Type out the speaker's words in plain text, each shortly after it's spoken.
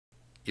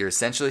you're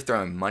essentially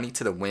throwing money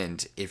to the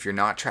wind if you're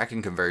not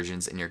tracking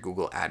conversions in your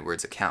Google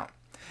AdWords account.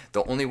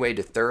 The only way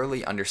to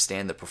thoroughly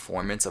understand the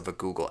performance of a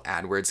Google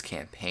AdWords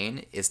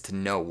campaign is to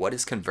know what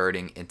is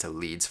converting into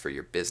leads for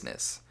your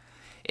business.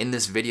 In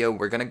this video,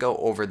 we're going to go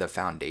over the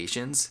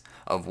foundations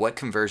of what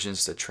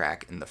conversions to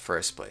track in the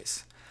first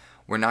place.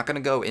 We're not going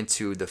to go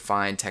into the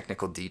fine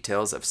technical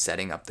details of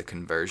setting up the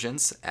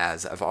conversions,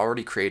 as I've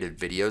already created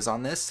videos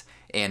on this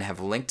and have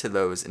linked to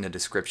those in the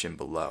description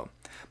below.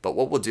 But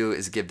what we'll do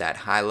is give that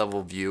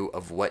high-level view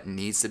of what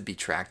needs to be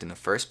tracked in the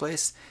first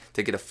place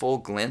to get a full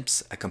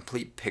glimpse, a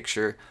complete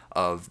picture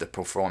of the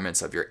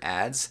performance of your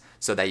ads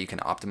so that you can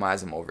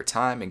optimize them over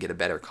time and get a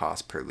better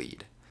cost per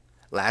lead.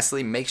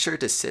 Lastly, make sure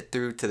to sit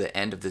through to the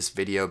end of this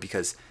video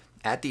because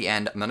at the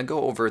end, I'm going to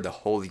go over the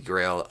holy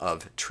grail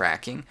of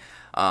tracking.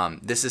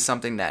 This is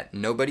something that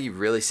nobody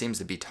really seems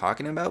to be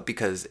talking about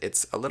because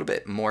it's a little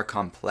bit more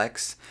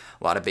complex.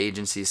 A lot of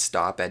agencies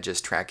stop at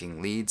just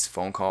tracking leads,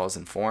 phone calls,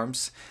 and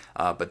forms,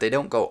 but they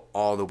don't go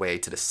all the way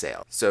to the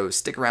sale. So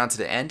stick around to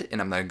the end and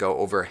I'm going to go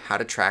over how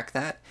to track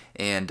that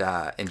and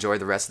enjoy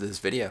the rest of this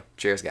video.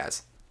 Cheers,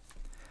 guys.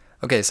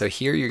 Okay, so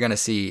here you're going to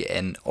see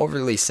an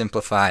overly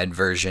simplified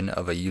version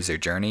of a user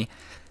journey.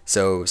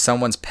 So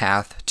someone's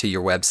path to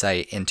your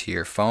website into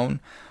your phone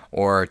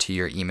or to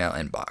your email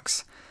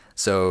inbox.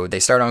 So they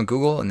start on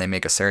Google and they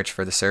make a search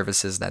for the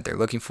services that they're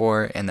looking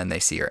for, and then they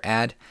see your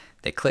ad.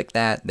 They click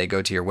that, they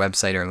go to your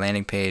website or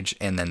landing page,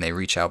 and then they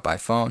reach out by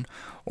phone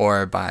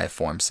or by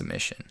form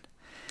submission.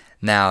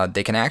 Now,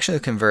 they can actually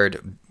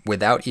convert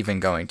without even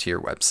going to your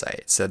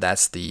website. So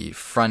that's the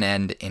front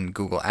end in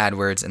Google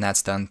AdWords, and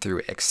that's done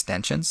through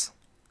extensions.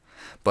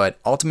 But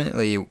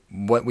ultimately,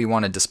 what we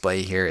want to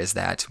display here is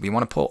that we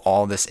want to pull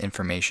all this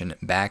information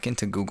back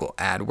into Google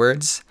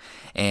AdWords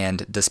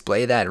and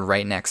display that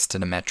right next to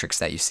the metrics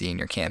that you see in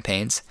your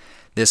campaigns.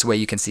 This way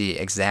you can see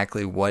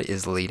exactly what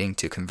is leading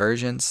to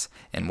conversions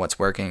and what's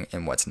working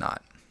and what's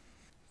not.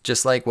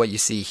 Just like what you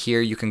see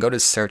here, you can go to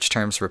search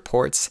terms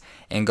reports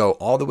and go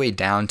all the way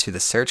down to the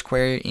search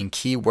query and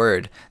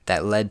keyword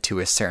that led to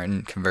a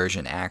certain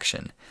conversion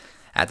action.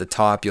 At the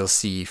top, you'll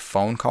see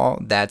phone call.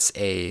 That's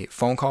a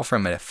phone call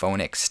from a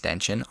phone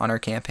extension on our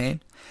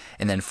campaign.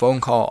 And then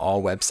phone call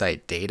all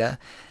website data.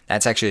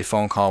 That's actually a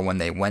phone call when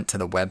they went to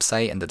the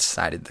website and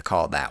decided to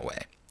call that way.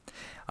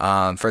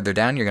 Further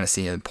down, you're going to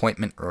see an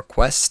appointment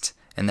request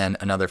and then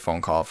another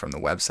phone call from the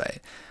website.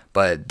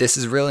 But this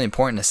is really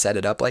important to set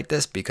it up like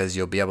this because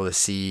you'll be able to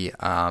see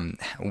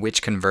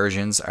which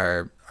conversions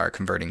are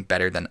converting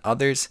better than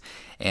others.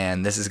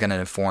 And this is going to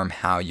inform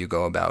how you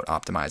go about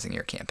optimizing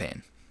your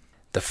campaign.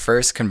 The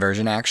first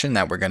conversion action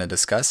that we're going to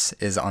discuss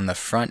is on the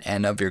front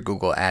end of your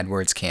Google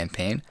AdWords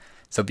campaign.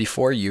 So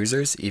before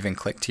users even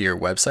click to your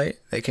website,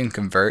 they can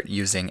convert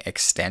using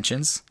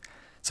extensions.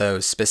 So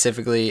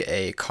specifically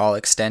a call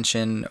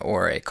extension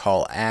or a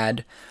call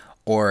ad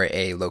or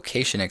a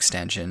location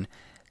extension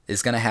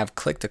is going to have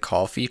click to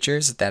call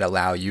features that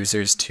allow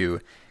users to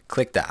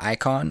click the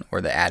icon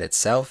or the ad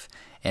itself,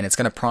 and it's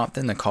going to prompt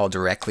them to call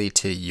directly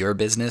to your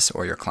business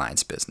or your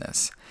client's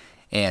business.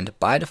 And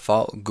by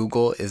default,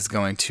 Google is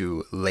going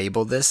to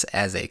label this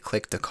as a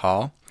click to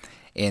call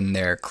in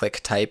their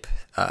click type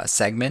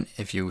segment.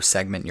 If you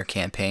segment your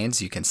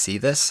campaigns, you can see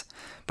this,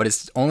 but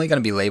it's only going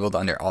to be labeled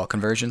under all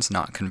conversions,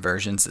 not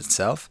conversions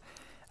itself.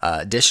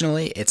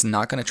 Additionally, it's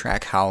not going to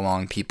track how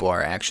long people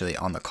are actually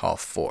on the call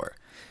for.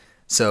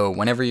 So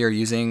whenever you're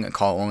using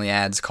call only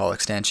ads, call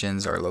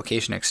extensions, or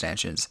location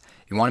extensions,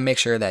 you want to make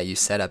sure that you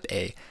set up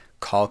a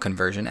call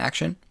conversion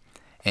action.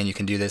 And you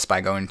can do this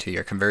by going to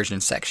your conversion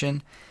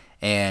section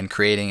and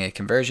creating a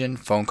conversion,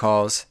 phone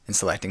calls, and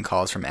selecting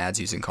calls from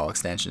ads using call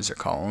extensions or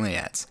call only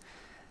ads.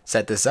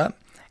 Set this up,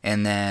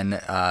 and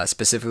then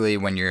specifically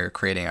when you're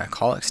creating a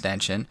call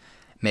extension,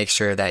 make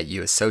sure that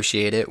you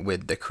associate it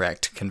with the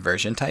correct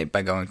conversion type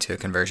by going to a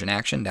conversion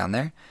action down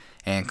there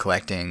and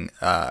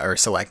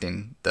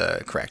selecting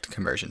the correct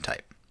conversion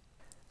type.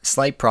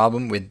 Slight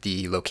problem with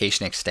the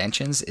location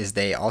extensions is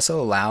they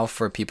also allow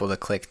for people to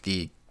click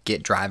the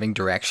get driving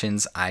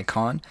directions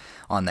icon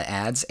on the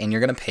ads, and you're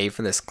going to pay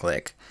for this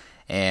click.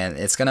 And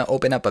it's going to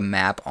open up a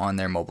map on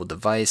their mobile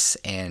device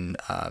and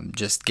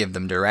just give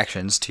them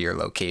directions to your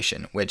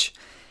location, which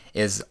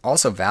is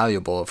also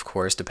valuable, of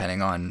course,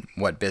 depending on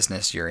what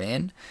business you're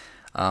in.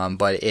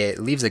 But it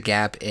leaves a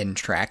gap in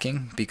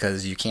tracking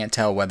because you can't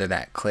tell whether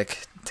that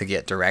click to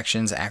get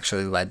directions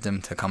actually led them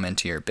to come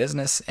into your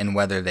business and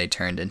whether they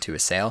turned into a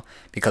sale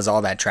because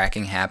all that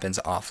tracking happens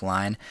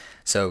offline.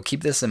 So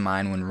keep this in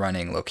mind when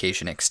running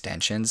location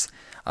extensions.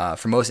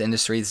 For most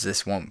industries,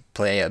 this won't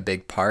play a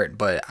big part,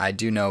 but I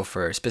do know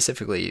for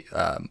specifically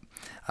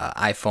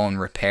iPhone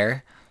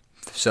repair,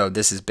 so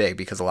this is big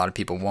because a lot of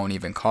people won't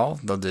even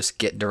call. They'll just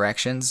get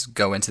directions,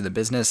 go into the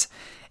business,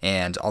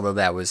 and although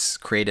that was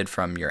created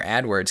from your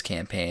AdWords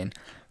campaign,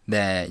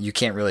 then you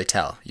can't really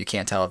tell. You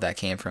can't tell if that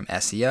came from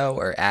SEO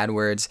or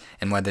AdWords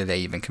and whether they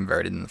even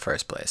converted in the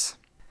first place.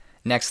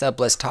 Next up,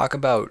 let's talk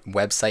about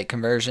website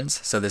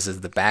conversions. So this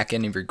is the back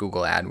end of your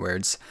Google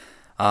AdWords.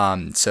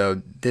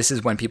 So this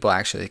is when people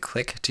actually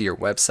click to your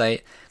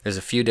website. There's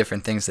a few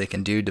different things they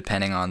can do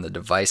depending on the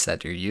device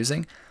that you're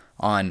using.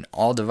 On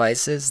all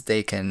devices,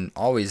 they can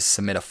always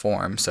submit a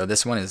form. So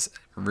this one is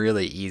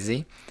really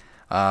easy.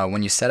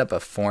 When you set up a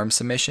form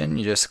submission,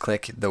 you just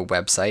click the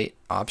website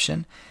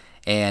option,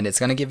 and it's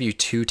going to give you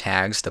two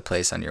tags to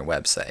place on your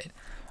website.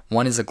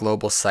 One is a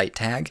global site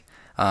tag.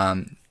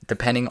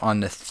 Depending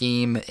on the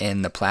theme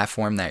and the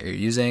platform that you're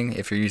using,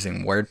 if you're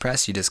using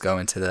WordPress, you just go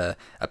into the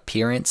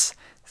appearance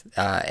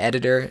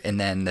editor and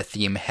then the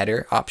theme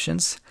header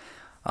options,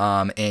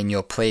 and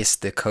you'll place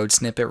the code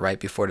snippet right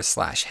before the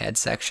 /head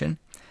section.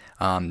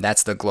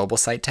 That's the global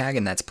site tag,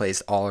 and that's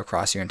placed all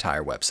across your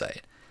entire website.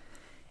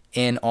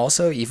 And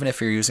also, even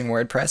if you're using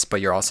WordPress but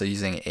you're also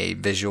using a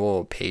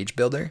visual page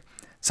builder,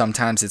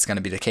 sometimes it's going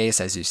to be the case,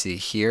 as you see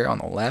here on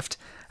the left.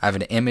 I have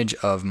an image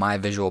of my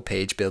visual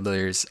page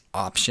builder's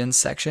options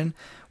section,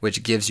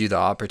 which gives you the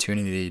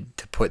opportunity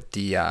to put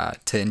to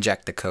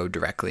inject the code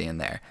directly in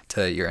there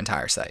to your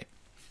entire site.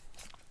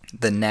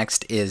 The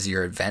next is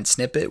your event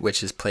snippet,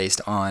 which is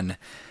placed on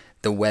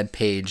the web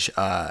page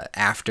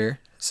after.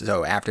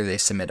 So after they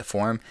submit a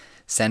form,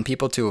 send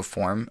people to a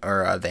form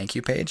or a thank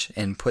you page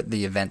and put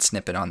the event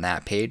snippet on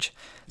that page.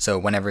 So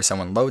whenever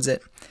someone loads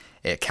it,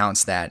 it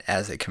counts that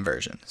as a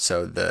conversion.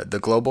 So the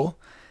global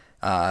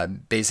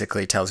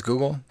basically tells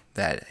Google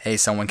that, hey,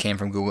 someone came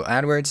from Google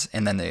AdWords,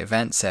 and then the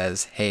event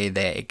says, hey,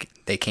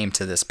 they came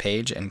to this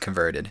page and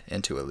converted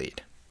into a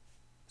lead.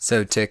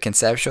 So to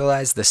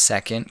conceptualize the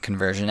second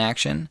conversion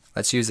action,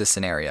 let's use a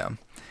scenario.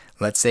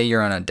 Let's say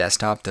you're on a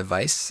desktop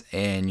device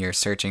and you're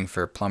searching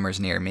for plumbers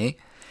near me,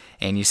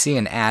 and you see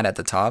an ad at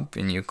the top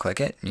and you click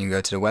it, and you go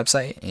to the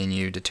website and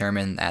you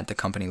determine that the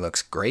company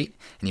looks great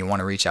and you want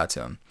to reach out to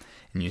them.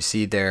 And you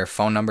see their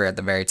phone number at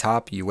the very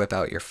top, you whip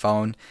out your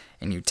phone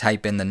and you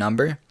type in the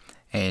number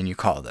and you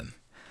call them.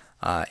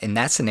 In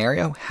that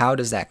scenario, how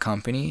does that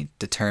company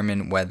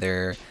determine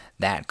whether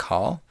that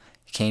call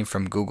came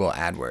from Google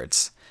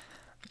AdWords?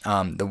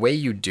 The way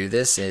you do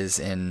this is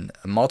in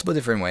multiple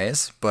different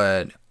ways,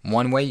 but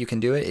one way you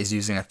can do it is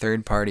using a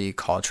third-party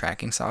call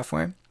tracking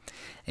software.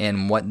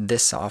 And what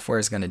this software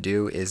is going to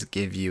do is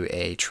give you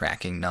a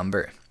tracking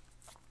number.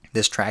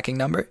 This tracking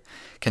number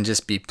can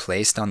just be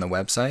placed on the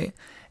website,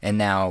 and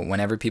now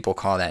whenever people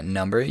call that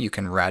number, you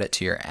can route it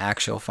to your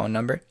actual phone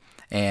number,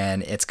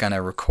 and it's going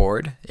to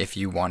record, if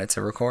you want it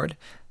to record,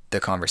 the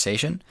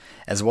conversation,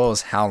 as well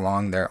as how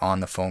long they're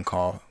on the phone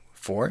call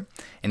for.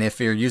 And if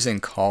you're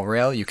using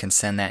CallRail, you can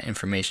send that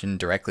information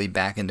directly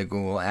back into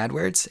Google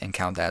AdWords and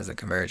count that as a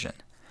conversion.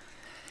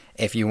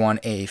 If you want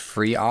a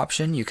free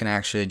option, you can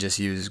actually just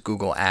use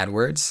Google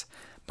AdWords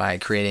by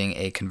creating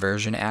a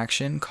conversion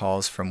action,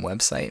 calls from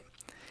website,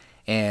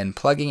 and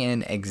plugging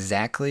in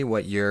exactly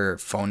what your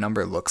phone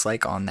number looks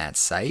like on that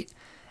site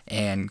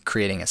and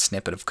creating a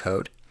snippet of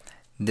code.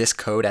 This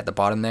code at the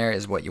bottom there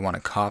is what you want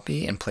to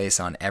copy and place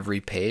on every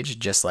page,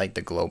 just like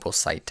the global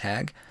site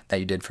tag that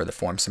you did for the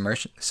form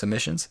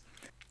submissions.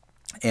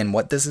 And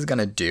what this is going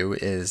to do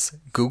is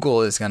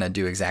Google is going to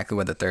do exactly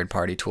what the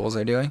third-party tools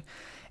are doing.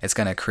 It's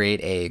going to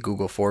create a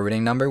Google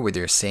forwarding number with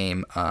your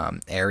same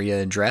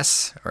area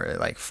address, or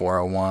like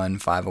 401,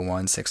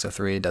 501,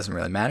 603, it doesn't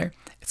really matter.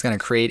 It's going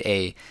to create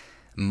a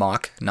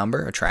mock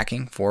number, a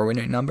tracking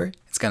forwarding number.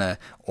 It's going to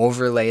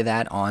overlay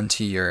that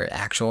onto your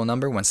actual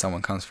number when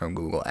someone comes from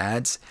Google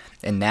Ads.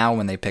 And now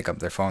when they pick up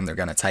their phone, they're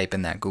going to type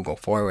in that Google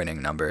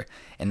forwarding number,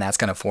 and that's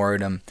going to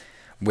forward them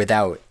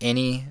without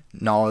any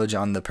knowledge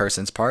on the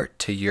person's part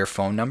to your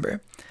phone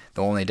number.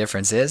 The only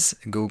difference is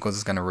Google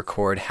is going to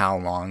record how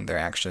long they're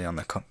actually on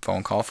the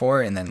phone call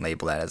for and then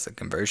label that as a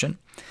conversion.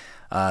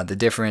 The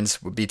difference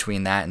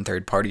between that and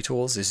third-party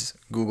tools is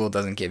Google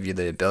doesn't give you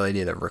the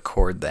ability to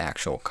record the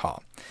actual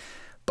call.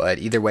 But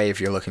either way,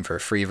 if you're looking for a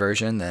free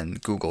version, then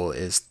Google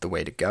is the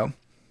way to go.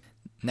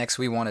 Next,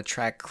 we want to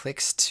track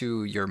clicks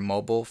to your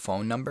mobile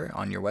phone number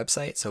on your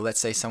website. So let's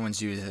say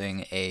someone's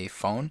using a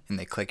phone and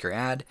they click your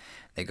ad,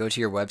 they go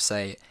to your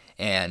website,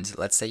 and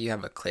let's say you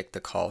have a click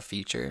to call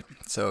feature.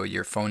 So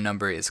your phone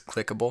number is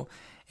clickable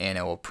and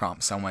it will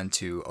prompt someone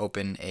to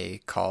open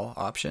a call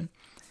option.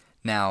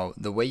 Now,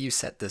 the way you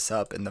set this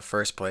up in the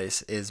first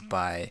place is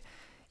by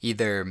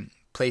either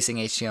placing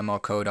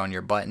HTML code on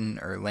your button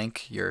or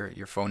link, your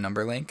phone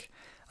number link.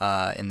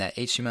 And that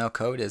HTML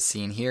code as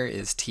seen here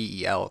is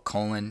TEL :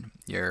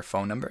 your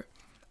phone number.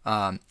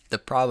 The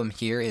problem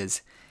here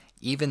is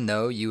even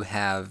though you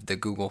have the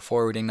Google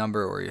forwarding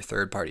number or your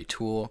third-party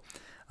tool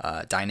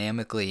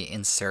dynamically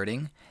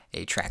inserting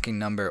a tracking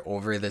number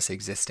over this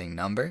existing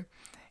number,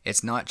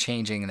 it's not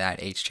changing that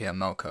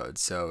HTML code.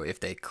 So if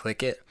they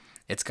click it,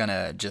 it's going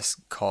to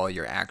just call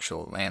your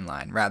actual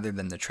landline rather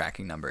than the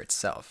tracking number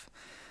itself.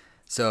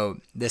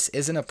 So this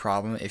isn't a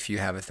problem if you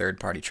have a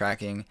third-party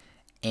tracking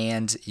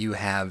and you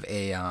have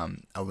a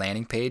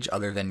landing page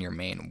other than your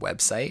main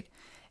website.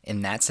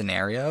 In that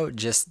scenario,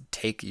 just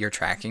take your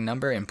tracking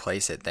number and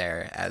place it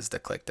there as the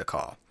click to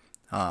call.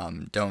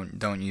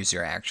 Don't use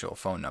your actual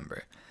phone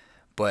number.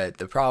 But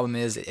the problem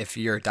is if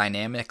you're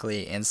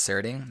dynamically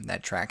inserting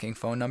that tracking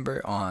phone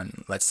number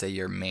on, let's say,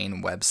 your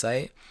main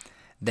website,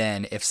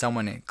 then if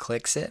someone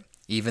clicks it,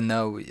 even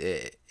though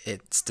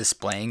it's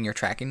displaying your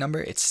tracking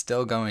number, it's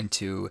still going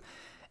to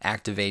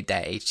activate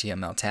that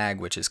HTML tag,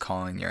 which is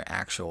calling your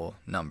actual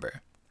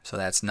number. So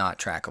that's not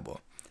trackable.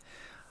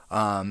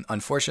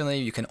 Unfortunately,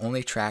 you can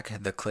only track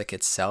the click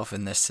itself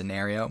in this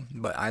scenario,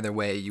 but either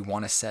way, you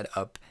want to set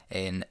up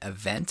an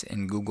event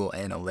in Google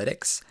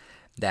Analytics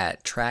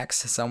that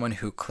tracks someone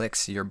who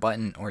clicks your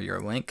button or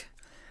your link,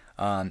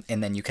 and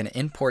then you can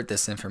import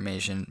this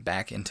information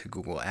back into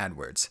Google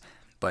AdWords.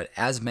 But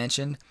as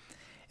mentioned,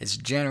 it's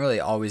generally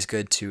always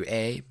good to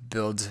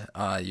build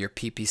your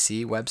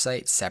PPC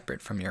website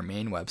separate from your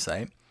main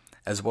website,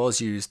 as well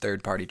as use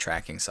third-party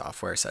tracking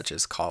software such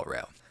as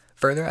CallRail.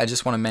 Further, I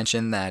just want to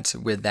mention that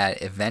with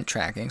that event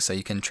tracking, so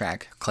you can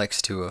track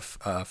clicks to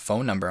a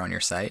phone number on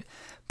your site,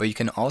 but you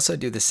can also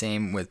do the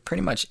same with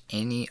pretty much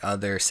any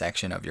other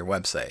section of your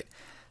website.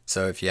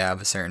 So if you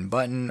have a certain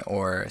button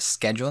or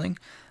scheduling,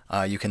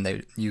 you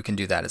can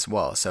do that as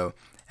well. So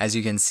as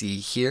you can see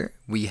here,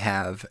 we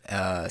have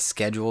a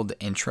scheduled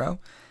intro.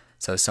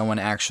 So someone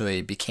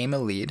actually became a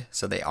lead,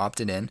 so they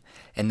opted in,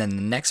 and then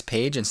the next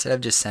page, instead of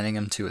just sending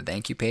them to a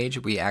thank you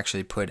page, we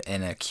actually put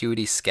an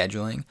Acuity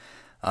scheduling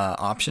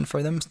option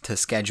for them to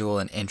schedule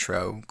an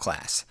intro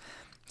class.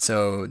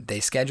 So they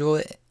schedule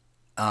it,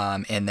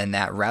 and then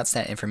that routes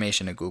that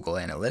information to Google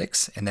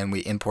Analytics, and then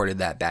we imported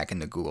that back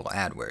into Google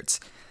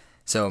AdWords.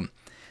 So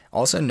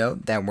also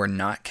note that we're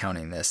not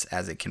counting this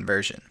as a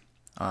conversion.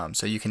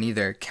 So you can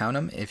either count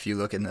them, if you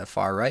look in the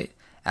far right,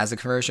 as a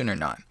conversion or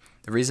not.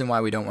 The reason why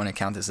we don't want to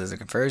count this as a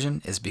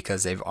conversion is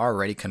because they've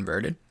already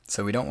converted,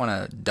 so we don't want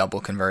to double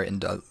convert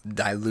and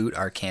dilute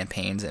our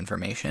campaign's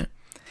information.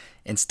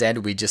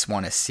 Instead, we just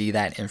want to see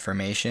that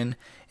information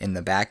in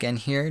the back end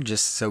here,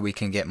 just so we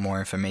can get more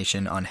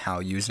information on how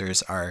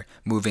users are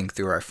moving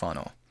through our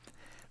funnel.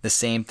 The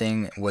same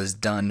thing was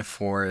done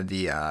for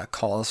the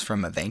calls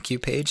from a thank you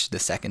page, the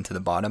second to the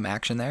bottom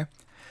action there,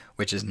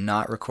 which is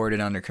not recorded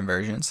under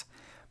conversions.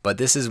 But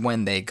this is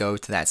when they go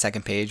to that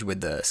second page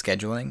with the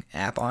scheduling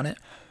app on it.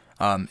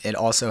 It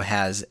also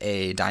has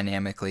a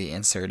dynamically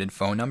inserted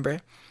phone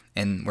number,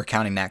 and we're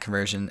counting that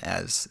conversion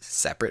as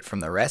separate from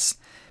the rest,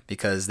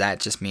 because that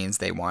just means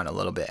they want a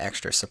little bit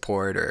extra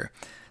support or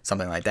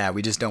something like that.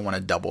 We just don't want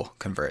to double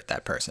convert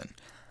that person.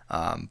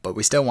 But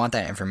we still want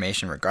that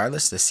information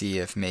regardless, to see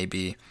if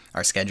maybe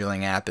our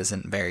scheduling app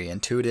isn't very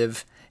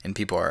intuitive and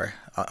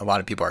a lot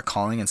of people are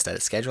calling instead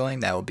of scheduling.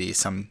 That will be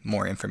some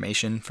more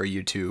information for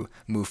you to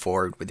move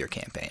forward with your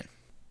campaign.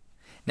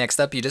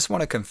 Next up, you just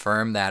want to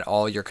confirm that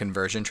all your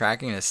conversion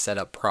tracking is set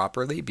up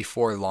properly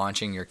before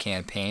launching your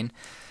campaign.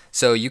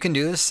 So you can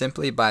do this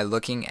simply by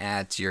looking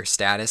at your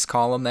status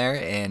column there,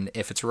 and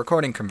if it's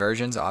recording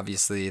conversions,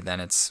 obviously then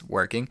it's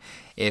working.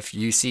 If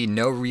you see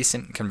no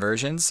recent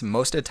conversions,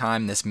 most of the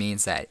time this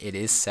means that it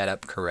is set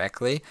up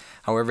correctly.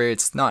 However,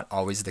 it's not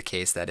always the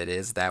case that it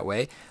is that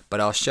way, but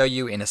I'll show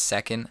you in a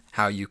second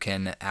how you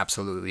can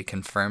absolutely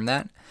confirm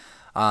that.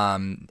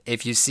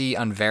 If you see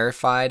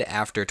unverified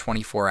after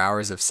 24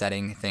 hours of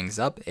setting things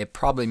up, it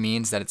probably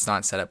means that it's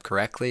not set up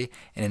correctly.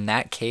 And in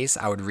that case,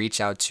 I would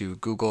reach out to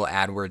Google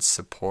AdWords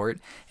support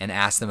and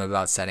ask them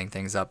about setting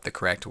things up the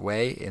correct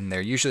way. And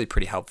they're usually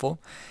pretty helpful.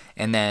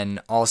 And then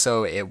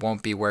also, it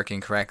won't be working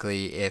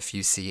correctly if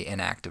you see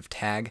inactive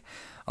tag,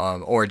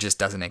 or it just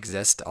doesn't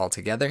exist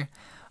altogether.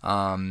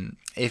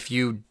 If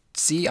you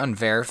see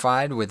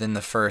unverified within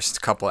the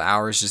first couple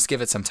hours, just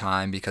give it some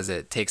time, because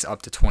it takes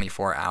up to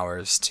 24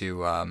 hours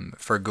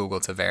for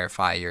Google to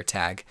verify your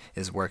tag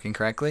is working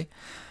correctly.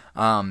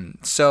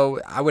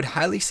 So I would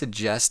highly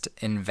suggest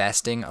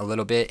investing a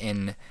little bit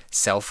in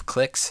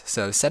self-clicks.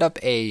 So set up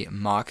a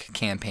mock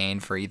campaign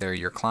for either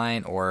your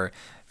client or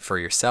for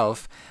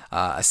yourself,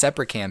 a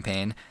separate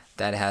campaign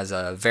that has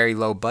a very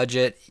low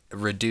budget,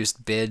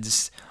 reduced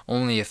bids,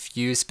 only a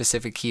few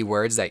specific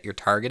keywords that you're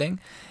targeting,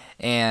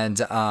 and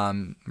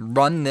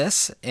run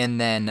this, and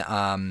then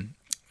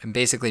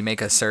basically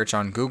make a search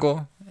on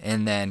Google,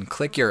 and then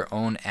click your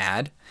own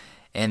ad,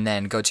 and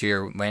then go to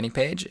your landing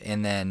page,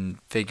 and then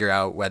figure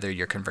out whether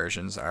your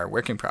conversions are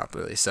working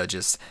properly. So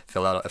just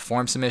fill out a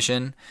form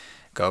submission,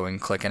 go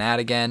and click an ad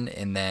again,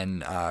 and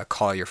then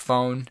call your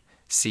phone,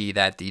 see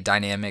that the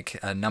dynamic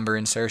number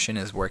insertion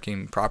is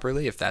working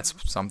properly if that's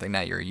something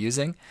that you're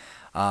using.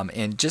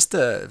 And just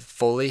to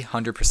fully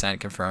 100%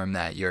 confirm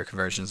that your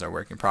conversions are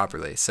working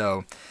properly.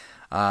 So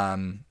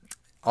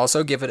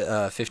also give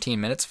it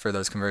 15 minutes for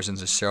those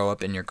conversions to show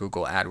up in your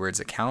Google AdWords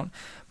account.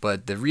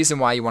 But the reason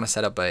why you want to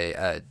set up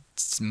a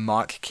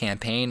mock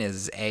campaign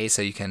is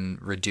so you can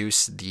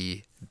reduce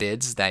the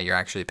bids that you're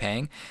actually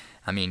paying.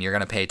 I mean, you're going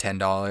to pay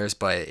 $10,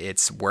 but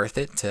it's worth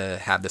it to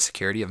have the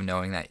security of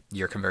knowing that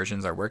your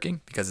conversions are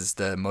working, because it's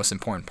the most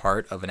important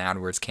part of an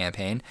AdWords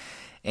campaign.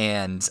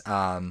 And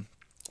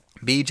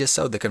B, just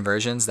so the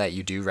conversions that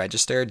you do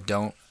register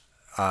don't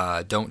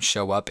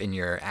show up in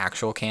your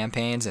actual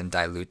campaigns and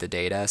dilute the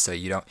data, so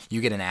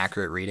you get an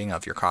accurate reading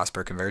of your cost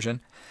per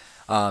conversion.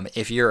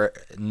 If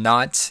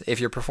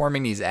you're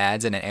performing these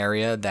ads in an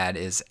area that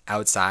is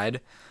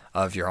outside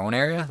of your own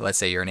area, let's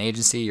say you're an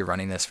agency, you're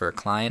running this for a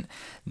client,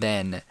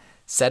 then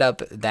set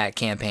up that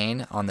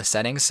campaign on the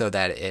settings so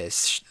that it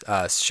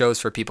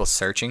shows for people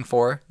searching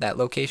for that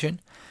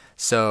location.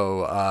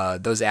 So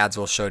those ads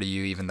will show to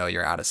you even though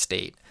you're out of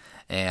state.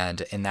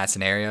 And in that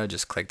scenario,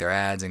 just click their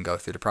ads and go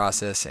through the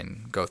process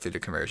and go through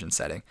the conversion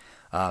setting.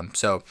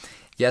 So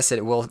yes,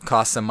 it will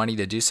cost some money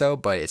to do so,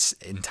 but it's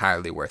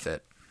entirely worth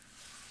it.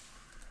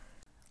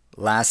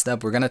 Last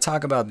up, we're going to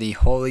talk about the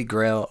holy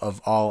grail of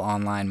all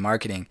online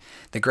marketing.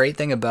 The great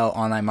thing about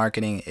online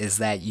marketing is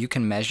that you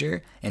can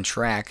measure and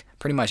track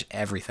pretty much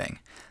everything.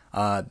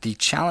 The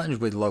challenge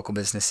with local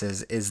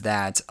businesses is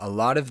that a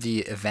lot of the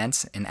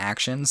events and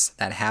actions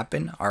that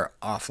happen are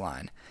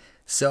offline.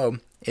 So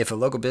if a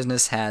local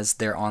business has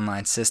their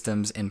online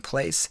systems in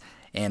place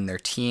and their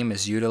team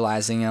is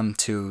utilizing them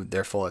to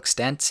their full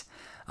extent,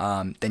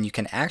 then you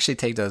can actually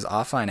take those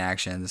offline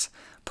actions,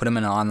 put them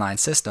in an online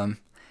system,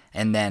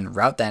 and then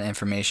route that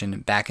information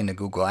back into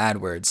Google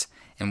AdWords.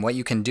 And what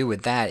you can do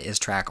with that is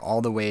track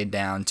all the way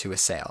down to a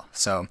sale.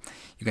 So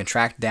you can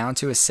track down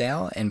to a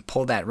sale and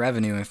pull that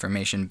revenue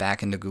information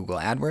back into Google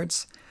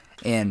AdWords.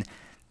 And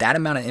that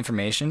amount of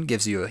information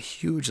gives you a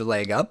huge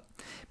leg up,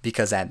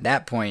 because at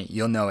that point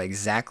you'll know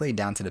exactly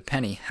down to the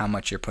penny how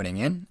much you're putting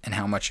in and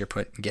how much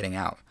you're getting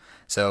out.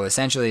 So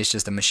essentially it's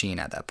just a machine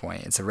at that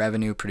point. It's a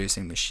revenue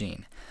producing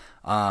machine.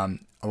 A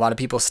lot of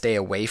people stay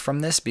away from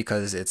this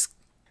because it's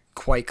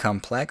quite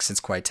complex,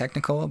 it's quite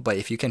technical, but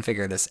if you can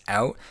figure this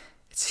out,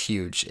 it's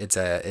huge. It's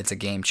a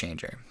game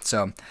changer.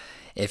 So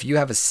if you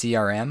have a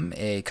CRM,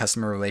 a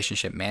customer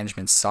relationship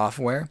management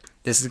software,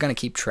 this is going to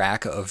keep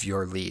track of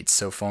your leads.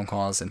 So phone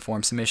calls and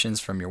form submissions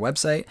from your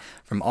website,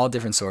 from all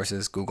different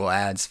sources, Google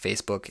Ads,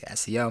 Facebook,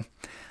 SEO.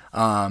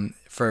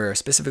 For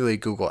specifically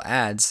Google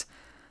Ads,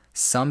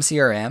 some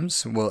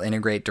CRMs will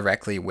integrate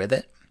directly with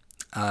it.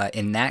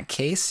 In that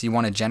case, you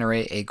want to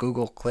generate a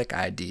Google Click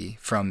ID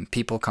from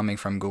people coming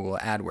from Google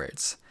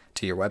AdWords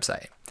to your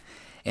website.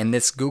 And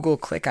this Google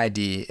Click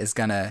ID is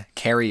going to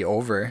carry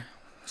over.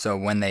 So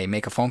when they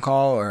make a phone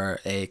call or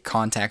a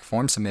contact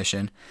form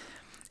submission,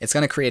 it's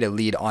going to create a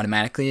lead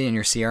automatically in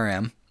your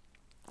CRM.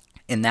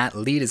 And that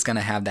lead is going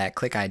to have that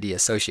Click ID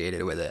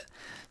associated with it.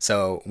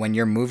 So when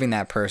you're moving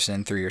that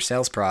person through your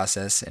sales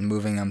process and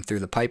moving them through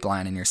the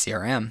pipeline in your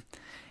CRM,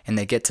 and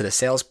they get to the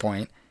sales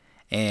point,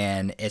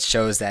 and it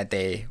shows that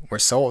they were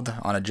sold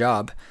on a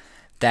job,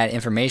 that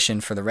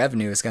information for the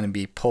revenue is going to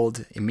be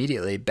pulled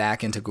immediately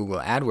back into Google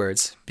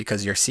AdWords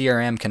because your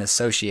CRM can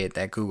associate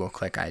that Google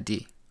Click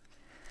ID.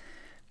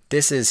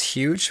 This is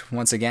huge.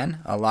 Once again,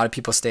 a lot of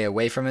people stay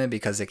away from it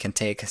because it can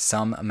take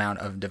some amount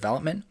of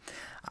development.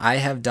 I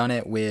have done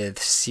it with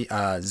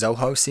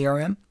Zoho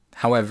CRM.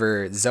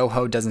 However,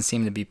 Zoho doesn't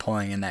seem to be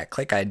pulling in that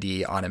Click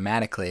ID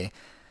automatically.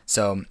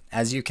 So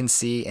as you can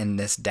see in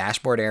this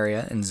dashboard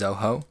area in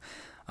Zoho,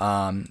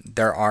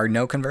 there are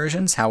no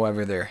conversions.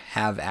 However, there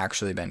have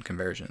actually been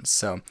conversions.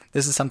 So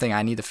this is something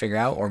I need to figure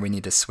out, or we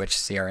need to switch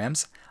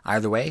CRMs.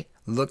 Either way,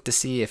 look to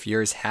see if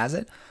yours has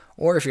it,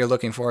 or if you're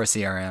looking for a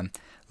CRM,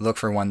 look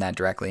for one that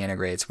directly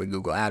integrates with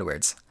Google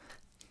AdWords.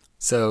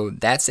 So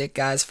that's it,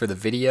 guys, for the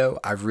video.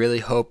 I really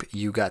hope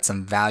you got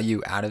some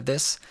value out of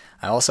this.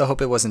 I also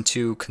hope it wasn't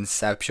too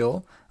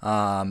conceptual.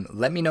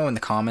 Let me know in the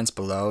comments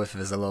below if it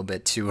was a little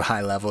bit too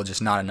high level,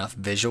 just not enough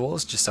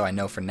visuals, just so I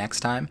know for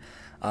next time.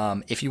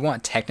 If you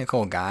want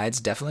technical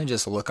guides, definitely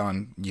just look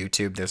on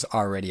YouTube. There's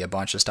already a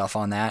bunch of stuff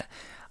on that.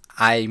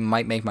 I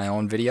might make my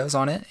own videos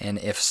on it, and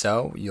if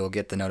so, you'll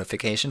get the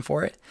notification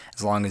for it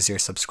as long as you're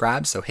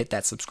subscribed. So hit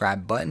that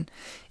subscribe button.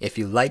 If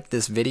you like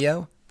this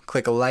video,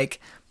 click a like,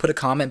 put a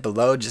comment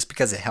below just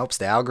because it helps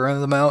the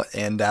algorithm out,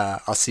 and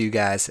I'll see you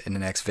guys in the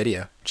next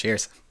video.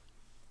 Cheers.